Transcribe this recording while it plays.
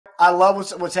I love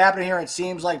what's happening here. It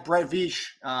seems like Brett Veach,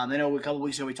 I know a couple of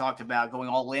weeks ago we talked about going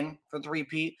all in for the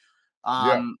three-peat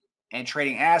and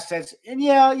trading assets. And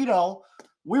yeah,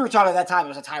 we were talking at that time, it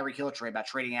was a Tyreek Hill trade about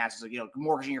trading assets, like,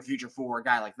 mortgaging your future for a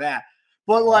guy like that.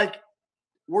 But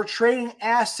we're trading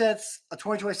assets, a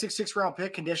 2026 sixth-round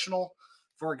pick conditional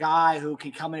for a guy who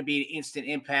can come in and be an instant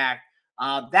impact.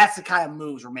 That's the kind of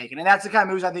moves we're making. And that's the kind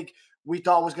of moves I think we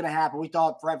thought was going to happen. We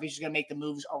thought Brett Veach was going to make the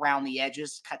moves around the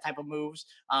edges type of moves,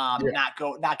 not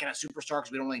get a superstar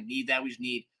because we don't really need that. We just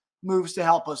need moves to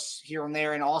help us here and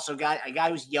there. And also a guy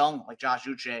who's young, like Josh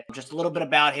Uche. Just a little bit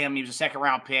about him. He was a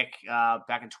second-round pick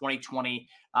back in 2020.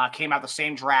 Came out the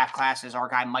same draft class as our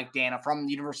guy Mike Danna from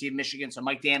the University of Michigan. So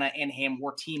Mike Danna and him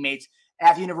were teammates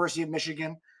at the University of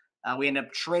Michigan. We ended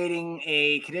up trading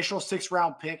a conditional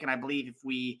sixth-round pick, and I believe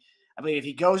if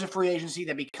he goes to free agency,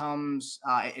 that becomes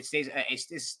it stays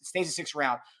a sixth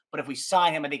round. But if we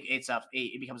sign him, I think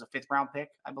it becomes a fifth round pick,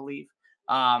 I believe.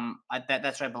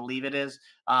 That's what I believe it is.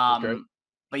 Okay.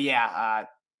 But yeah,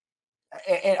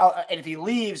 and if he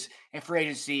leaves in free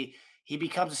agency, he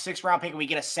becomes a sixth round pick, and we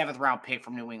get a seventh round pick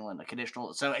from New England, a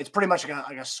conditional. So it's pretty much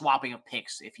like a swapping of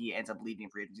picks if he ends up leaving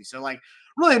free agency. So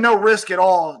really no risk at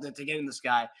all to getting this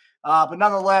guy. But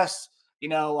nonetheless,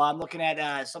 I'm looking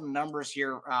at some numbers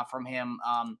here from him,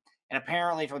 and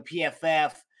apparently from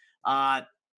PFF,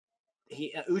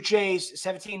 Uche's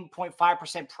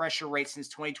 17.5% pressure rate since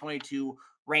 2022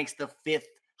 ranks the fifth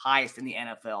highest in the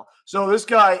NFL. So this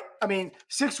guy,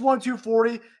 6'1",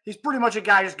 240, he's pretty much a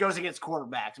guy who just goes against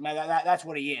quarterbacks. That's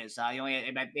what he is.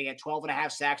 They had 12 and a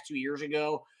half sacks 2 years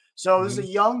ago. So this is a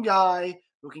young guy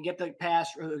who can get the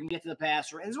passer, who can get to the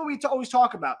passer. And this is what we always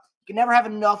talk about. You can never have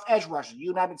enough edge rushers.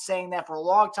 You and I have been saying that for a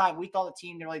long time. We thought the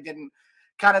team really didn't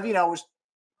kind of, was,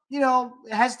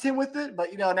 hesitant with it.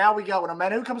 But, now we got when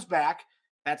Omenihu comes back,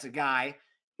 that's a guy.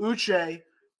 Uche.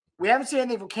 We haven't seen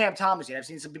anything from Cam Thomas yet. I've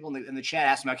seen some people in the chat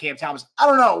asking about Cam Thomas. I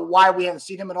don't know why we haven't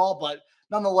seen him at all, but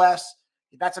nonetheless,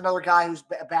 that's another guy who's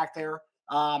back there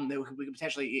that we could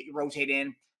potentially rotate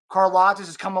in. Karlaftis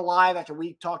has come alive after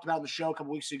we talked about in the show a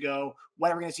couple weeks ago.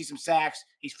 When are we going to see some sacks?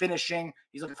 He's finishing.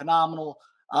 He's looking phenomenal.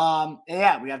 And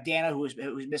yeah, we have Danna who's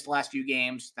missed the last few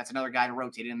games. That's another guy to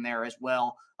rotate in there as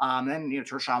well. Then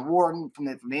Tershawn Wharton from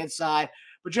the inside.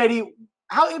 But JD,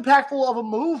 how impactful of a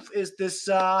move is this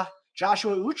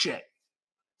Joshua Uche?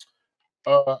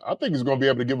 I think he's going to be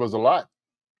able to give us a lot,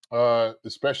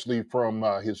 especially from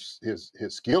his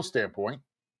skill standpoint.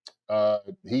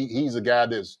 He's a guy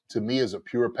that's, to me, is a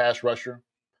pure pass rusher,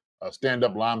 a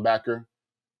stand-up linebacker.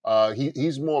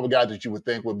 He's more of a guy that you would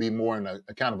think would be more in a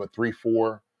kind of a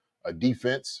 3-4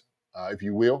 defense, if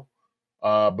you will.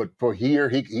 But for here,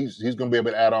 he's going to be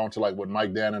able to add on to like what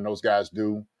Mike Danna and those guys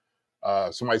do.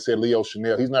 Somebody said Leo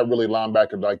Chanel. He's not really a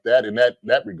linebacker like that in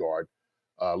that regard.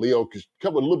 Leo could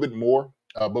cover a little bit more,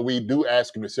 but we do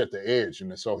ask him to set the edge,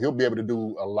 and so he'll be able to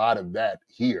do a lot of that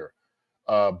here.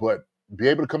 But be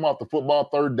able to come off the football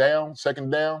third down,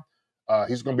 second down,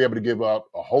 he's going to be able to give up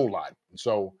a whole lot.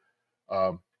 So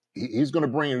he's going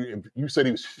to bring. You said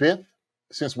he was fifth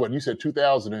since what? You said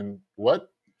 2000 and what?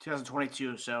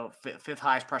 2022. So fifth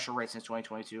highest pressure rate since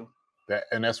 2022.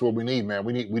 And that's what we need, man.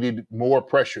 We need more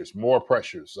pressures.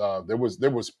 There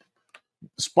was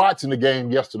spots in the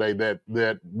game yesterday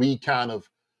that we kind of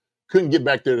couldn't get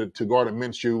back there to Gardner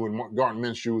Minshew, and Gardner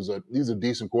Minshew he's a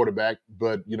decent quarterback,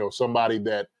 but somebody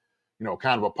that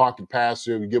kind of a pocket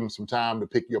passer. You give him some time to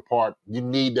pick you apart. You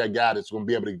need that guy that's going to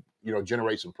be able to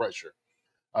generate some pressure.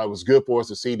 It was good for us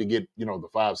to see to get the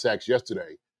 5 sacks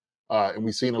yesterday, and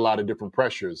we've seen a lot of different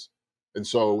pressures. And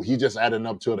so he just added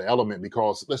up to the element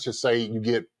because let's just say you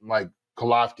get like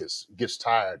Karlaftis gets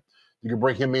tired. You can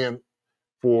bring him in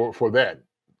for that.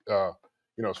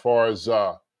 As far as,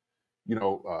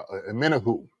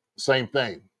 Omenihu, same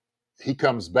thing. He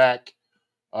comes back.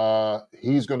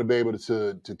 He's going to be able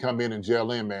to come in and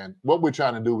gel in, man. What we're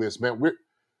trying to do is, man,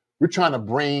 we're trying to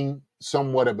bring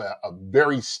somewhat of a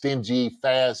very stingy,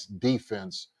 fast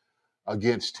defense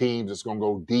against teams that's going to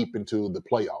go deep into the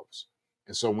playoffs.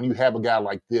 And so when you have a guy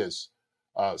like this,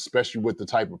 especially with the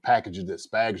type of packages that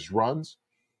Spags runs,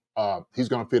 he's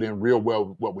going to fit in real well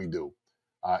with what we do.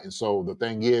 And so the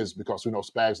thing is, because we know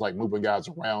Spags like moving guys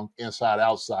around, inside,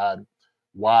 outside,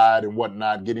 wide and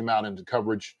whatnot, get him out into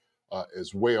coverage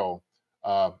as well,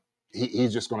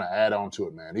 he's just going to add on to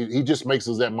it, man. He just makes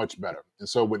us that much better. And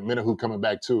so with Omenihu coming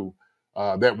back too,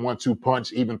 that 1-2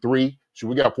 punch, even 3,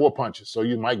 we got 4 punches. So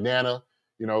you Mike Danna,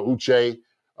 Uche,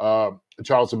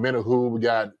 Charles Omenihu, we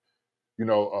got,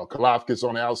 Karlaftis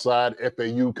on the outside,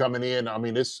 FAU coming in. I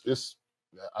mean,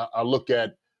 I look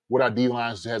at what our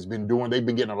D-lines has been doing. They've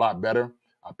been getting a lot better.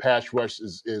 Our pass rush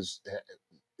is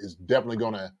definitely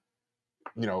going to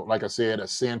like I said,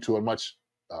 ascend to a much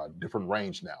different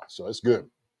range now. So it's good.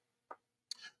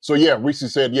 So yeah,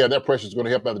 Reese said, yeah, that pressure is going to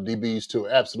help out the DBs too.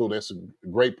 Absolutely, that's a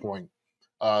great point.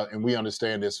 And we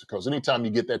understand this because anytime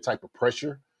you get that type of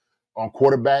pressure on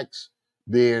quarterbacks,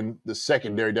 then the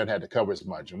secondary doesn't have to cover as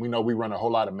much. And we know we run a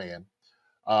whole lot of man.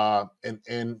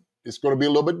 And it's going to be a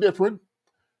little bit different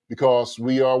because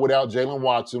we are without Jalen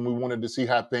Watson. We wanted to see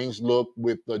how things look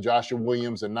with Joshua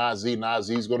Williams and Najee.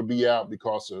 Nazee's going to be out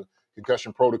because of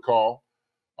concussion protocol.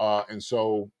 And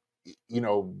so,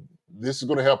 this is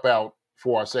going to help out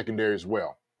for our secondary as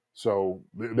well. So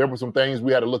there were some things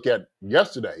we had to look at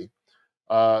yesterday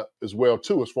as well,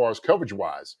 too, as far as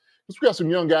coverage-wise. Because we got some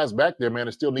young guys back there, man,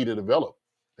 that still need to develop.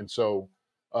 And so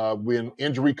when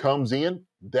injury comes in,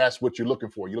 that's what you're looking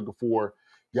for. You're looking for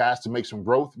guys to make some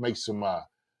growth, make some,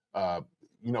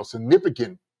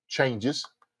 significant changes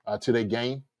to their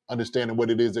game, understanding what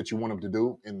it is that you want them to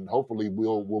do, and hopefully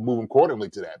we'll move accordingly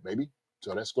to that, baby.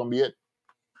 So that's going to be it.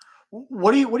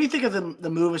 What do you think of the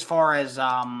move as far as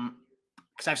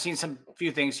because I've seen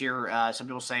few things here. Some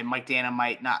people say Mike Danna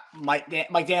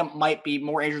might be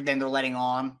more injured than they're letting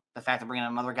on. The fact they're bringing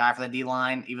another guy for the D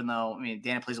line, even though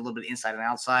Danna plays a little bit inside and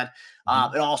outside,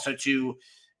 and also to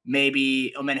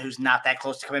maybe Omenihu's not that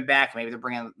close to coming back. Maybe they're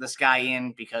bringing this guy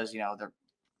in because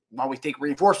while we think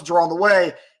reinforcements are on the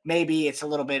way, maybe it's a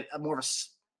little bit more of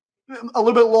a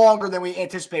little bit longer than we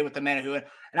anticipate with Omenihu.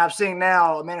 And I'm seeing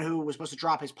now Omenihu was supposed to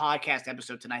drop his podcast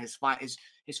episode tonight,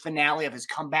 his finale of his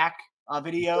comeback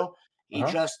video. He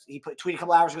tweeted a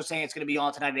couple hours ago saying it's going to be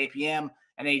on tonight at 8 p.m.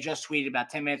 And then he just tweeted about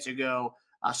 10 minutes ago,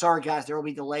 sorry guys, there will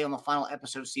be delay on the final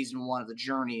episode of season 1 of The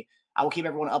Journey. I will keep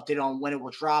everyone updated on when it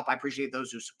will drop. I appreciate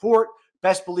those who support.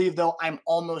 Best believe though, I'm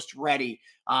almost ready.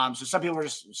 So some people are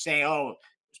just saying, oh,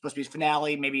 it's supposed to be his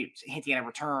finale, maybe hinting at a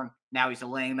return. Now he's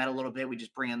delaying that a little bit. We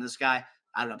just bring in this guy.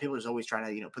 I don't know. People are always trying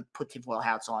to, put tinfoil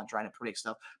hats on, trying to predict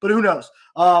stuff. But who knows?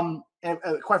 And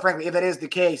quite frankly, if that is the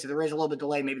case, if there is a little bit of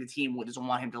delay, maybe the team doesn't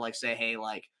want him to say, hey,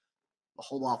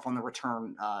 hold off on the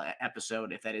return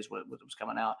episode if that is what was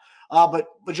coming out. But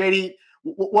JD,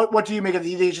 what do you make of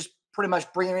the? They just pretty much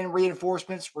bringing in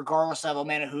reinforcements, regardless of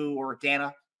Omenihu or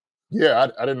Danna. Yeah,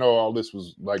 I didn't know all this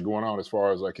was going on as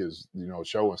far as his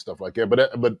show and stuff like that.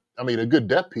 But I mean, a good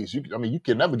depth piece. You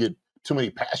can never get too many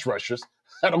pass rushers.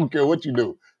 I don't care what you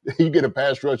do. You get a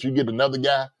pass rush, you get another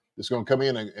guy that's going to come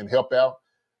in and help out,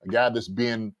 a guy that's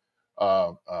been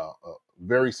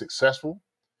very successful.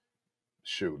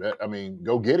 Shoot,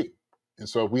 go get him. And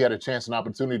so if we had a chance and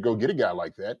opportunity to go get a guy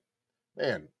like that,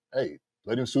 man, hey,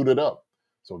 let him suit it up.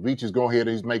 So Veach is going ahead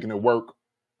and he's making it work.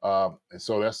 And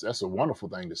so that's a wonderful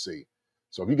thing to see.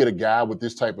 So if you get a guy with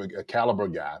this type of a caliber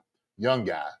guy, young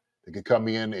guy, that can come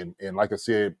in and like I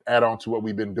said, add on to what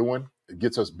we've been doing, it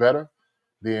gets us better,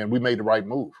 then we made the right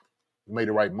move.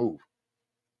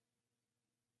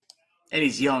 And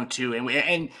he's young too,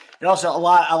 and also a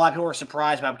lot of people were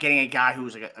surprised about getting a guy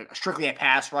who's strictly a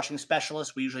pass rushing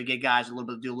specialist. We usually get guys do a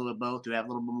little bit of both, who have a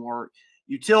little bit more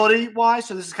utility wise.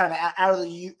 So this is kind of out of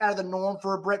the norm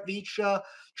for a Brett Veach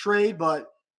trade, but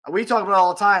we talk about it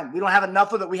all the time. We haven't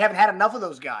had enough of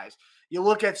those guys. You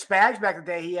look at Spags back in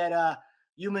the day. He had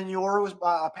Omenihu was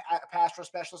a pastoral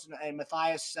specialist, and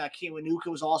Matthias Kiwanuka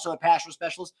was also a pastoral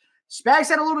specialist. Spags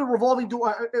had a little bit of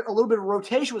a little bit of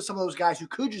rotation with some of those guys who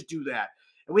could just do that.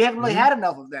 And we haven't really had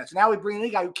enough of that. So now we bring in a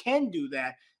guy who can do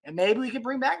that. And maybe we can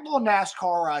bring back a little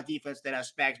NASCAR defense that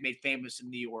Spags made famous in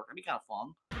New York. It'd be kind of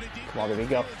fun. Come on, baby.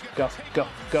 Go.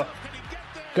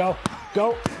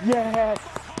 Yes!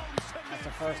 That's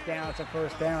a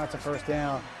first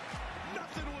down.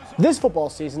 This football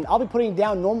season, I'll be putting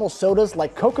down normal sodas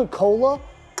like Coca-Cola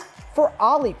for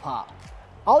Olipop.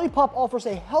 Olipop offers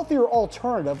a healthier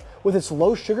alternative with its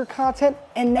low sugar content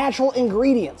and natural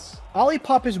ingredients.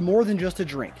 Olipop is more than just a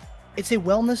drink. It's a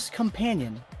wellness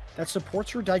companion that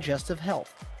supports your digestive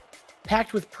health.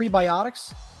 Packed with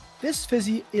prebiotics, this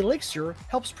fizzy elixir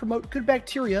helps promote good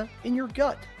bacteria in your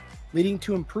gut, leading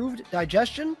to improved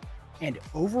digestion and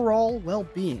overall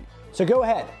well-being. So go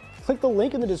ahead, click the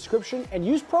link in the description and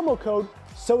use promo code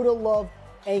SODALOVE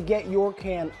and get your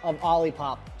can of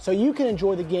Olipop so you can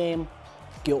enjoy the game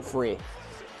guilt-free.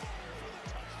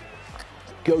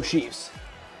 Go Chiefs.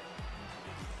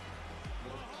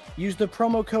 Use the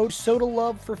promo code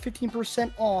SODALOVE for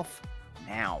 15% off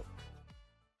now.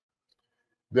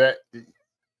 That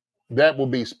will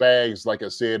be Spags, like I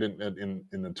said in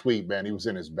the tweet, man. He was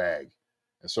in his bag.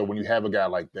 And so when you have a guy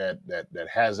like that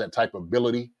has that type of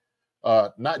ability,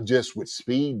 not just with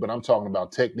speed, but I'm talking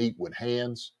about technique with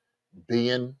hands,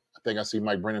 I think I see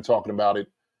Mike Brennan talking about it.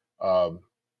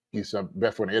 He's a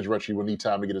bet for an edge rusher. He will need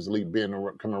time to get his elite bend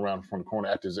coming around from the corner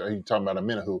after he's talking about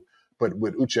Omenihu. But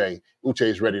with Uche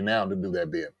is ready now to do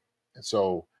that bit. And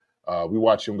so we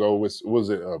watched him go with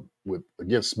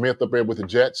against Smith up there with the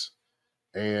Jets,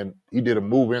 and he did a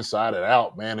move inside and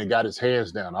out, man, and got his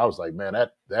hands down. I was like, man,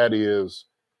 that's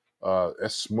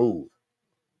smooth,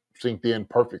 synced in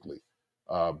perfectly.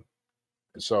 And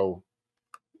so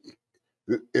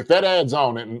if that adds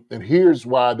on, and here's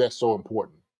why that's so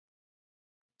important.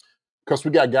 Because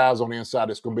we got guys on the inside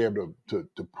that's going to be able to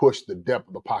push the depth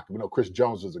of the pocket. We know Chris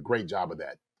Jones does a great job of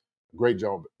that. Great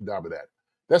job of that.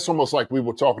 That's almost like we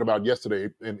were talking about yesterday,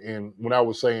 and when I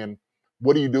was saying,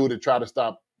 what do you do to try to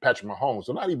stop Patrick Mahomes?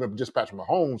 So not even just Patrick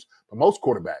Mahomes, but most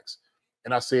quarterbacks.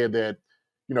 And I said that,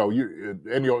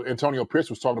 Antonio Pierce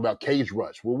was talking about cage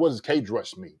rush. Well, what does cage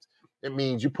rush mean? It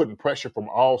means you're putting pressure from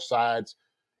all sides,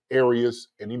 areas,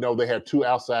 and they had two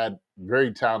outside,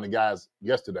 very talented guys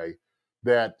yesterday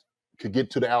that could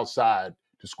get to the outside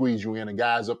to squeeze you in, and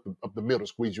guys up the middle to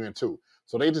squeeze you in too.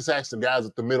 So they just asked the guys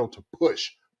at the middle to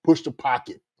push the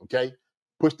pocket, okay?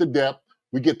 Push the depth.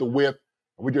 We get the width,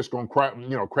 and we're just going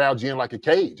to crowd you in like a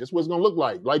cage. That's what it's going to look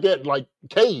like that, like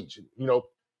cage,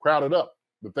 crowded up.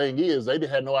 The thing is, they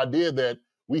had no idea that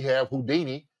we have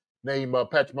Houdini named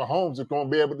Patrick Mahomes is going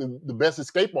to be able to the best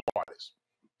escape artist.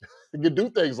 He can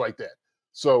do things like that.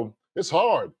 So it's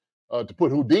hard to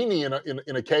put Houdini in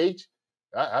a cage.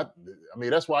 I mean,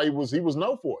 that's why he was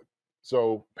known for it.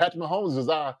 So Patrick Mahomes is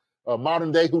our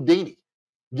modern day Houdini,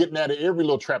 getting out of every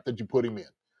little trap that you put him in,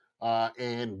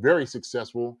 and very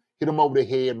successful. Hit him over the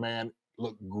head, man.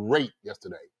 Looked great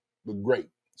yesterday. Looked great.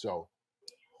 So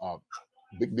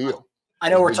big deal. I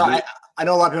know I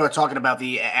know a lot of people are talking about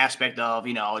the aspect of,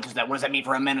 just that. What does that mean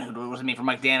for Omenihu? What does it mean for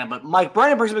Mike Danna? But Mike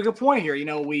Brennan brings up a good point here.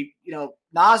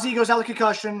 Najee goes out with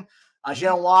concussion.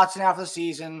 Jalen Watson out for the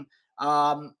season. A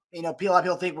lot of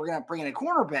people think we're going to bring in a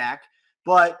cornerback,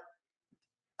 but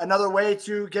another way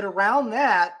to get around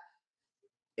that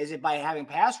is it by having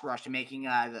pass rush and making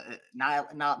not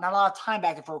a lot of time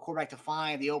back for a quarterback to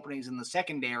find the openings in the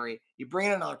secondary. You bring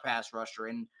in another pass rusher,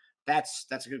 and that's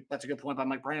a good point by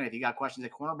Mike Brennan. If you got questions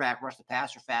at cornerback, rush the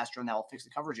passer faster, and that will fix the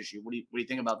coverage issue. What do you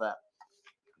think about that?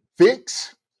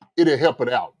 Fix it'll help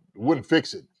it out. It wouldn't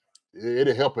fix it.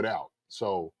 It'll help it out.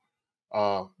 So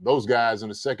those guys in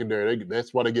the secondary,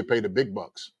 that's why they get paid the big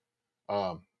bucks,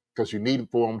 because you need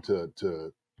for them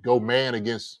to go man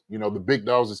against the big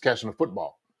dogs that's catching the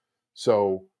football.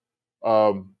 So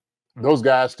those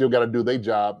guys still got to do their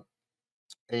job,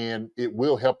 and it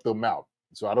will help them out.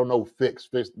 So I don't know fix.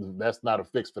 That's not a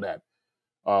fix for that,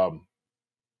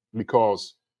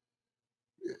 because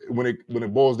when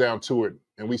it boils down to it,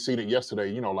 and we seen it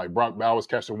yesterday, like Brock Bowers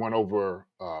catching one over,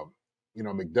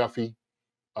 McDuffie,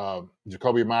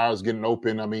 Jacoby Myers getting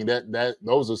open. I mean,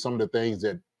 those are some of the things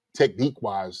that technique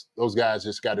wise, those guys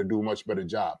just got to do a much better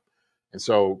job. And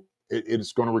so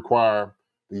it's going to require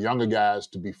the younger guys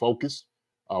to be focused,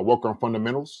 work on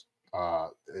fundamentals,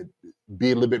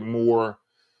 be a little bit more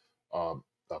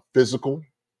physical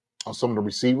on some of the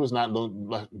receivers, not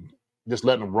just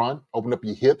letting them run, open up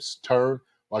your hips, turn,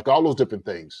 like all those different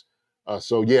things.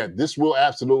 So yeah, this will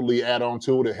absolutely add on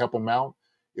to it to help them out.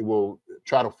 It will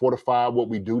try to fortify what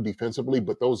we do defensively,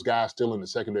 but those guys still in the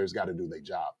secondary's got to do their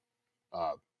job.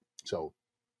 So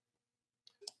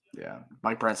yeah,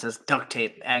 Mike Brent says duct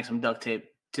tape, adding some duct tape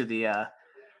to the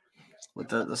with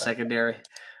the secondary.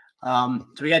 So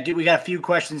we got a few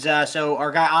questions. So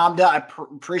our guy Amda, I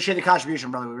appreciate the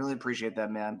contribution, brother. We really appreciate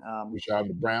that, man.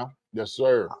 Richard Brown, yes,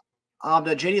 sir.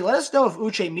 Amda, JD, let us know if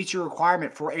Uche meets your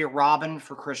requirement for a Robin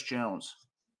for Chris Jones.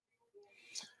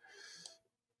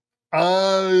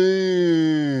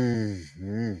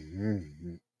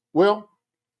 Well,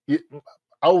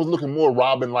 I was looking more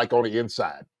Robin like on the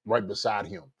inside, right beside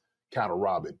him, kind of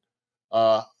Robin.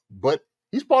 But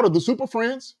he's part of the Super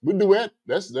Friends. We duet.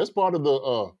 That's part of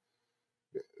the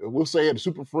we'll say the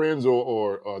Super Friends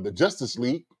or the Justice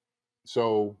League.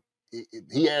 So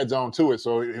he adds on to it.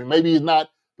 So maybe he's not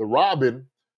the Robin,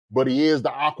 but he is the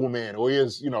Aquaman, or he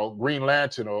is Green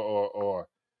Lantern, or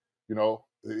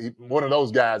one of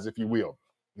those guys, if you will.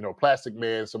 Plastic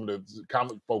Man, some of the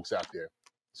comic folks out there.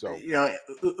 So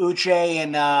Uche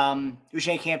and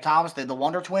Camp Thomas, the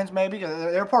Wonder Twins, maybe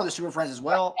they're part of the Super Friends as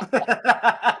well.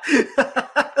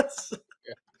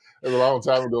 It was a long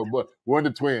time ago, but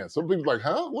Wonder Twins. Some people like,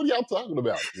 huh? What are y'all talking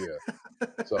about? Yeah.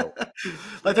 So,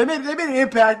 like they made an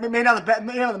impact. May not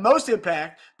the most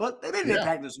impact, but they made an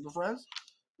impact in the Super Friends.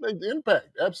 Made the impact,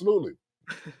 absolutely.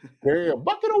 Carry a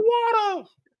bucket of water,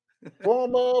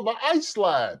 form of an ice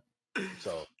slide.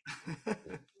 So.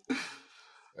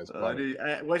 That's funny.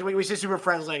 We say Super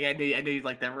Friends, like I knew you'd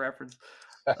like that reference.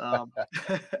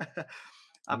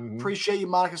 I appreciate you,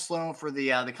 Monica Sloan, for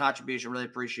the contribution. Really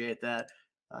appreciate that.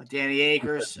 Danny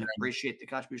Akers, appreciate the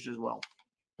contribution as well.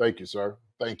 Thank you, sir.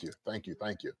 Thank you.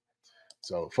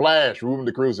 So Flash, Ruben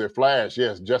the Cruiser, Flash,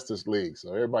 yes, Justice League.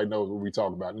 So everybody knows what we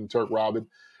talk about. And Turk Robin.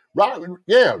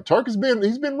 Yeah, Turk he's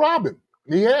been robbing.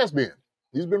 He has been.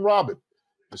 He's been robbing.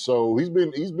 So he's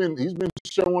been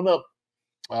showing up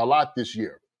a lot this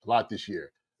year.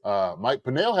 Mike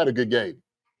Pennell had a good game.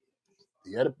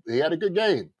 He had a good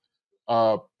game.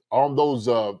 On those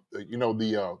the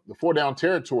 4-down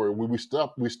territory, we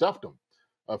stuffed them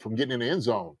from getting in the end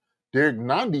zone. Derek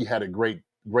Nandi had a great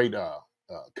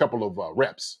couple of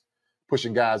reps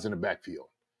pushing guys in the backfield.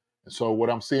 And so what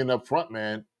I'm seeing up front,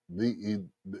 man,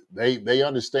 they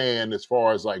understand as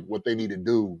far as like what they need to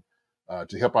do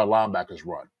to help our linebackers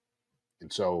run.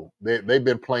 And so they've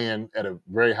been playing at a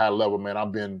very high level, man.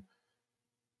 I've been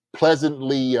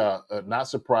pleasantly not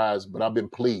surprised, but I've been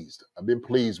pleased. I've been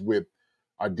pleased with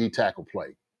our D tackle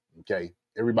play. Okay,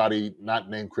 everybody not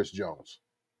named Chris Jones,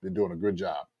 they're doing a good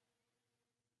job.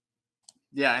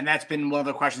 Yeah, and that's been one of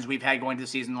the questions we've had going into the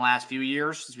season the last few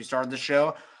years since we started the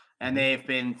show, and they've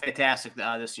been fantastic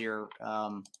this year.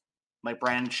 Like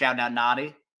Brandon, shout out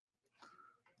Nadi.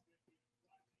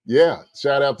 Yeah,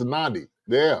 shout out to Nadi.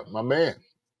 Yeah, my man.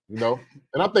 And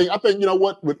I think you know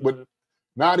what with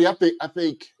Nadi, I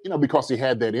think because he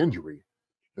had that injury,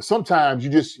 sometimes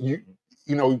just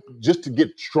to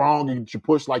get strong and to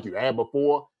push like you had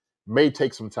before may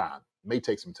take some time.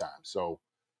 So,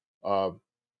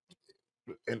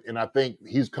 and I think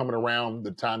he's coming around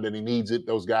the time that he needs it.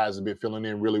 Those guys have been filling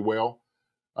in really well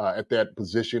at that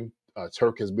position.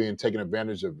 Turk has been taking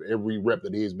advantage of every rep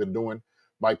that he's been doing.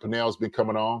 Mike Pennell's been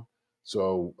coming on.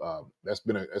 So that's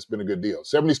been a good deal.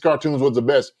 70s cartoons was the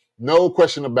best. No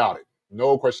question about it.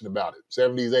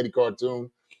 70s, 80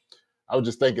 cartoon. I was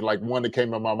just thinking like one that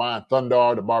came in my mind,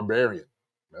 Thundar the Barbarian.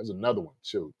 That's another one.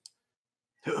 Shoot.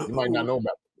 You might not know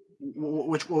about it.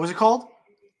 What was it called?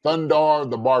 Thundar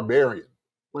the Barbarian.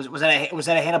 Was that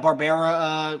a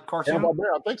Hanna-Barbera cartoon?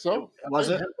 Hanna-Barbera, I think so. Was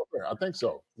it? I think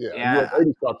so. Yeah.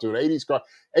 80s cartoon.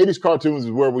 80s cartoons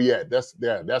is where we at. That's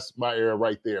my era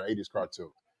right there. 80s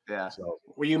cartoon. Yeah. So,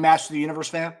 were you a Master of the Universe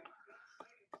fan?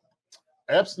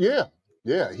 Yeah.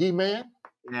 He-Man.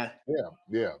 Yeah.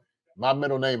 My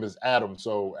middle name is Adam,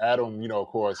 so Adam, of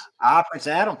course. Prince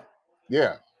Adam.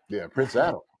 Yeah, Prince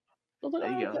Adam. I was like,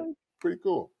 there you go. Pretty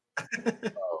cool.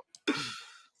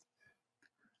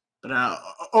 But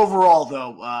overall,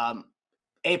 though,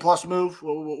 A+ move.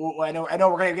 I know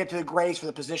we're going to get to the grades for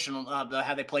the position,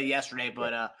 how they played yesterday.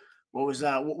 But what was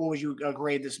you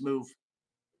grade this move?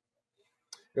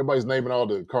 Everybody's naming all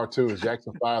the cartoons: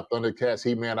 Jackson 5, Thundercats,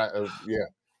 He-Man. I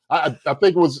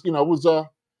think it was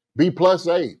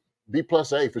B+A.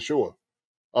 B+A for sure.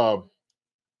 It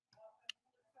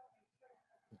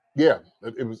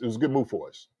was a good move for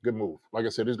us. Good move. Like I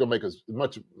said, it's gonna make us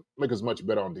much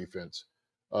better on defense.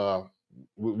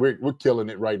 We're killing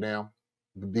it right now,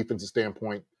 from a defensive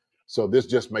standpoint. So this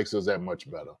just makes us that much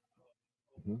better.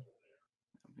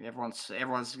 Everyone's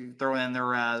throwing in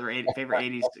their favorite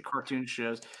 80s cartoon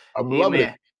shows. I'm loving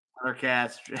it.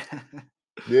 Thundercats.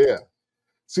 Yeah.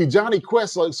 See, Johnny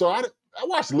Quest. So I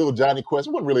watched a little Johnny Quest.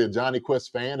 I wasn't really a Johnny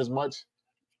Quest fan as much.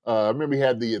 I remember he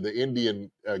had the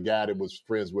Indian guy that was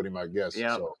friends with him, I guess.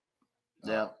 Yeah. So,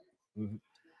 yeah.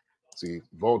 See,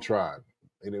 Voltron.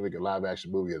 They didn't make a live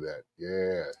action movie of that.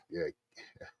 Yeah.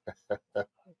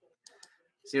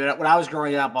 See, when I was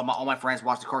growing up, all my friends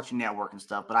watched the Cartoon Network and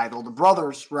stuff, but I had older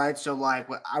brothers, right? So, like,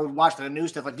 I would watch the new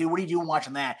stuff. Like, dude, what are you doing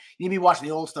watching that? You need to be watching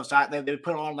the old stuff. So they would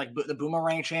put it on, like, the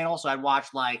Boomerang channel. So I'd watch,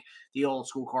 like, the old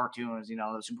school cartoons,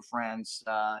 the Super Friends,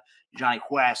 Johnny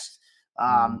Quest,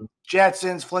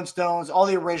 Jetsons, Flintstones, all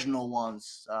the original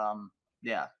ones.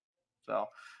 Yeah. So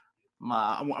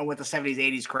I'm with the 70s,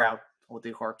 80s crowd with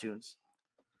the cartoons.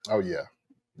 Oh, yeah.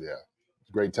 Yeah.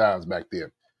 Great times back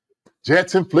then.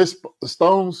 Jetson,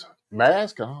 Flintstones,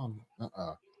 Mask? No,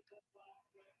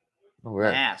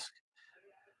 Mask.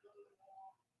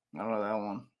 I don't know that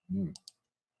one.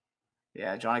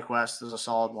 Yeah, Johnny Quest is a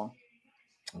solid one.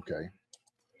 Okay.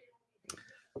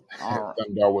 All right.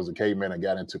 Thundar was a caveman that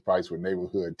got into fights with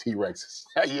neighborhood T-Rexes.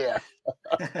 Yeah.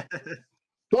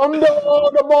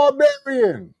 Thundar the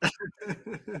Barbarian.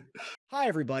 Hi,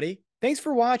 everybody. Thanks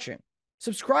for watching.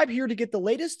 Subscribe here to get the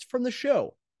latest from the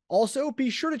show. Also, be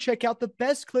sure to check out the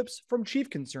best clips from Chief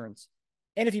Concerns.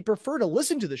 And if you prefer to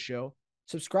listen to the show,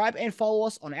 subscribe and follow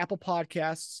us on Apple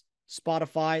Podcasts,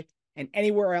 Spotify, and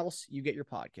anywhere else you get your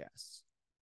podcasts.